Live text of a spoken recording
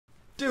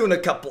Doing a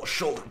couple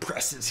shoulder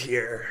presses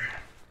here.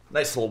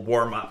 Nice little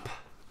warm up.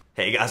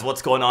 Hey guys,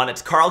 what's going on?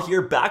 It's Karl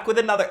here, back with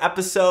another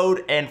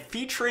episode and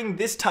featuring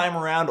this time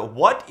around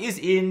what is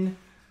in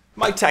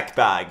my tech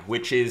bag,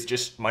 which is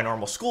just my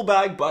normal school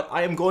bag, but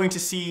I am going to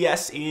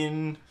CES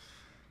in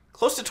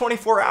close to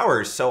 24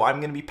 hours. So I'm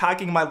going to be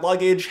packing my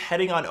luggage,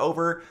 heading on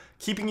over,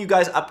 keeping you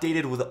guys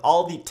updated with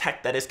all the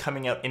tech that is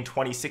coming out in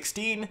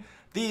 2016.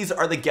 These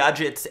are the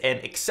gadgets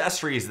and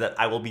accessories that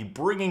I will be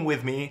bringing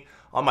with me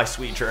on my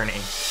sweet journey.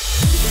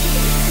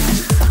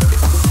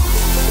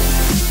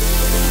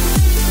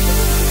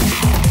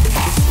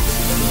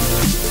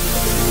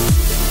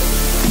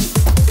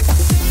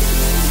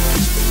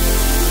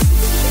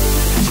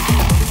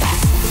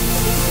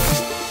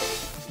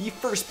 The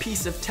first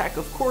piece of tech,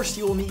 of course,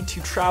 you will need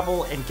to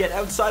travel and get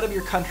outside of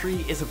your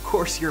country is, of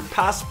course, your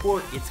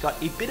passport. It's got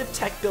a bit of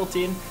tech built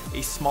in,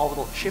 a small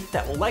little chip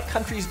that will let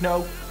countries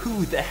know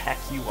who the heck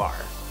you are.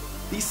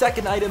 The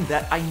second item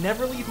that I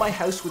never leave my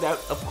house without,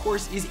 of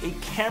course, is a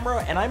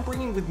camera, and I'm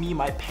bringing with me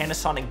my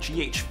Panasonic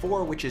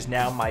GH4, which is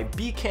now my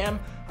B cam.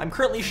 I'm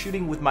currently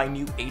shooting with my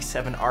new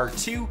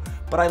A7R II,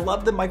 but I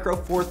love the Micro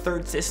Four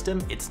Thirds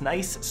system. It's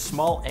nice,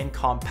 small, and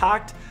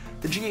compact.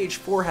 The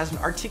GH4 has an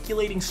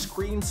articulating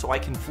screen so I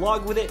can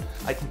vlog with it,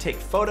 I can take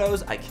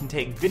photos, I can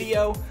take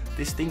video.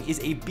 This thing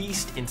is a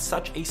beast in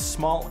such a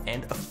small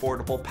and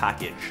affordable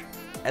package.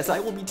 As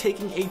I will be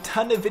taking a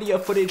ton of video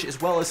footage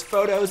as well as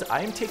photos,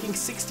 I am taking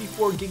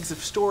 64 gigs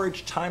of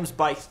storage times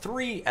by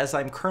 3 as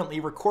I'm currently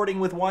recording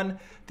with one.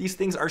 These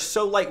things are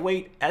so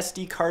lightweight,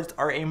 SD cards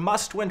are a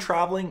must when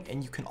traveling,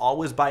 and you can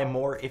always buy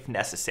more if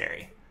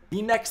necessary.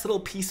 The next little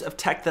piece of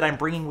tech that I'm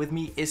bringing with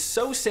me is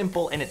so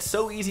simple and it's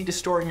so easy to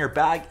store in your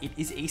bag. It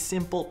is a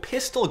simple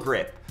pistol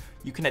grip.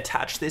 You can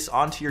attach this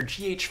onto your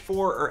GH4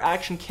 or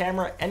action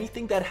camera,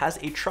 anything that has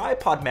a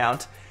tripod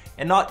mount.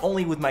 And not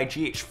only with my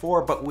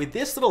GH4, but with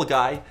this little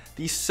guy,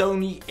 the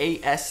Sony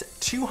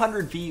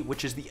AS200V,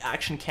 which is the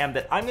action cam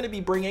that I'm going to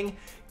be bringing.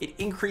 It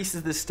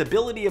increases the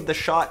stability of the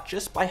shot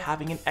just by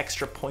having an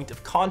extra point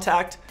of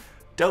contact.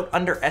 Don't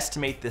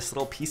underestimate this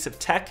little piece of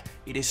tech.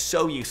 It is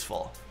so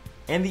useful.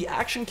 And the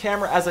action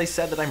camera, as I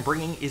said, that I'm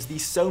bringing is the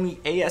Sony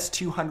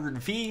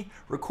AS200V,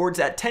 records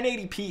at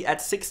 1080p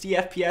at 60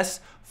 FPS,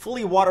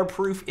 fully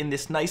waterproof in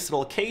this nice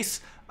little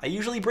case. I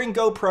usually bring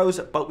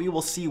GoPros, but we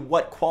will see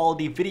what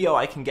quality video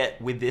I can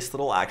get with this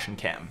little action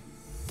cam.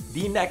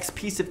 The next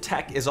piece of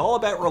tech is all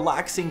about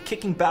relaxing,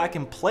 kicking back,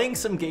 and playing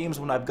some games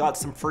when I've got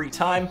some free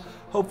time.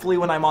 Hopefully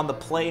when I'm on the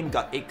plane,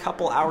 got a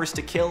couple hours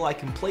to kill, I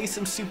can play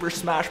some Super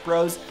Smash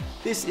Bros.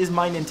 This is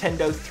my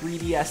Nintendo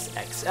 3DS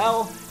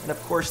XL, and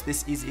of course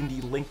this is in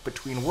the Link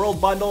Between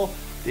World bundle.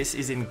 This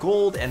is in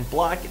gold and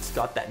black. It's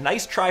got that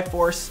nice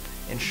Triforce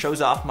and shows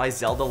off my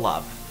Zelda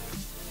love.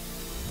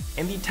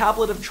 And the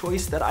tablet of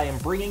choice that I am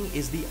bringing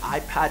is the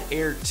iPad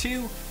Air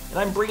 2, and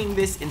I'm bringing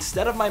this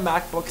instead of my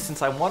MacBook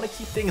since I want to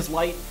keep things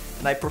light,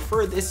 and I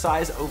prefer this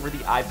size over the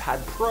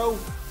iPad Pro,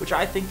 which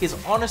I think is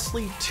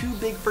honestly too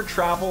big for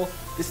travel.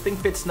 This thing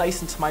fits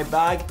nice into my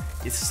bag,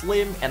 is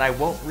slim, and I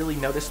won't really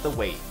notice the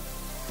weight.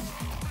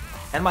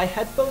 And my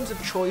headphones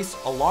of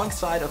choice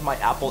alongside of my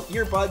Apple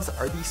earbuds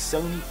are the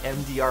Sony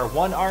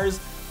MDR1Rs.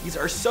 These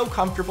are so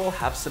comfortable,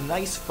 have some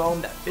nice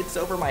foam that fits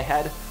over my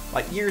head.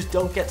 My ears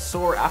don't get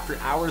sore after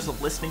hours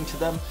of listening to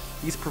them.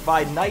 These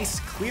provide nice,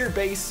 clear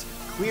bass,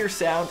 clear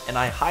sound, and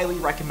I highly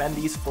recommend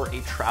these for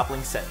a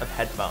traveling set of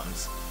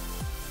headphones.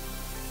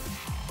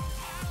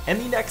 And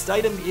the next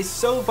item is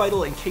so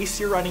vital in case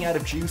you're running out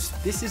of juice.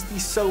 This is the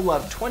so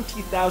loved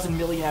 20,000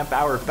 milliamp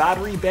hour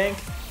battery bank.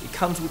 It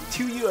comes with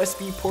 2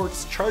 USB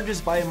ports,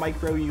 charges via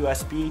micro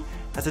USB,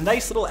 has a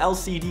nice little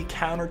LCD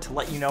counter to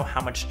let you know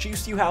how much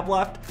juice you have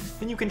left,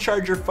 and you can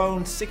charge your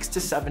phone 6 to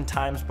 7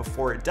 times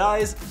before it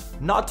dies.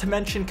 Not to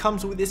mention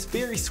comes with this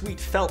very sweet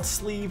felt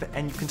sleeve,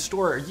 and you can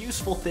store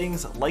useful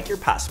things like your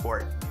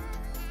passport.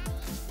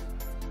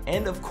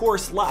 And of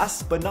course,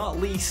 last but not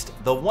least,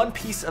 the one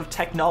piece of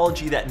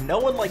technology that no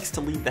one likes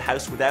to leave the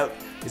house without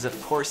is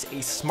of course a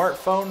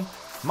smartphone.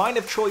 Mine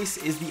of choice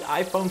is the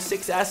iPhone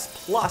 6s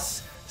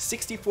Plus,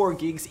 64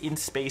 gigs in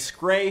space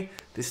gray.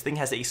 This thing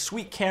has a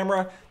sweet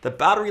camera, the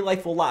battery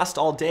life will last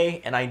all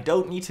day, and I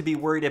don't need to be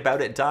worried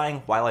about it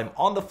dying while I'm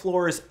on the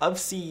floors of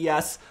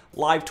CES,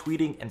 live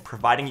tweeting and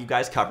providing you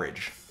guys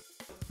coverage.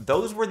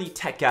 Those were the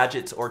tech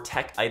gadgets or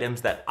tech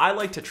items that I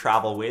like to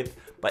travel with,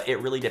 but it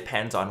really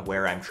depends on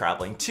where I'm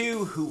traveling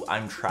to, who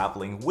I'm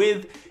traveling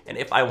with, and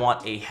if I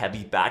want a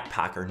heavy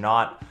backpack or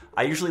not.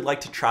 I usually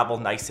like to travel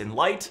nice and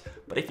light,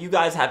 but if you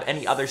guys have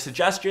any other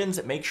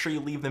suggestions, make sure you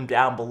leave them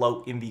down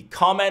below in the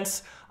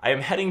comments. I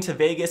am heading to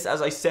Vegas,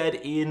 as I said,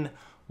 in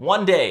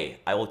one day.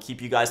 I will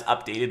keep you guys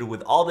updated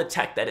with all the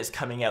tech that is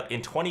coming out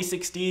in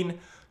 2016,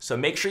 so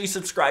make sure you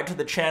subscribe to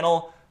the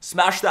channel,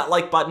 smash that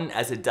like button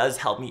as it does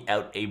help me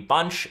out a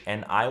bunch,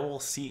 and I will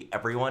see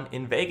everyone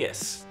in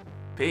Vegas.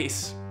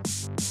 Peace.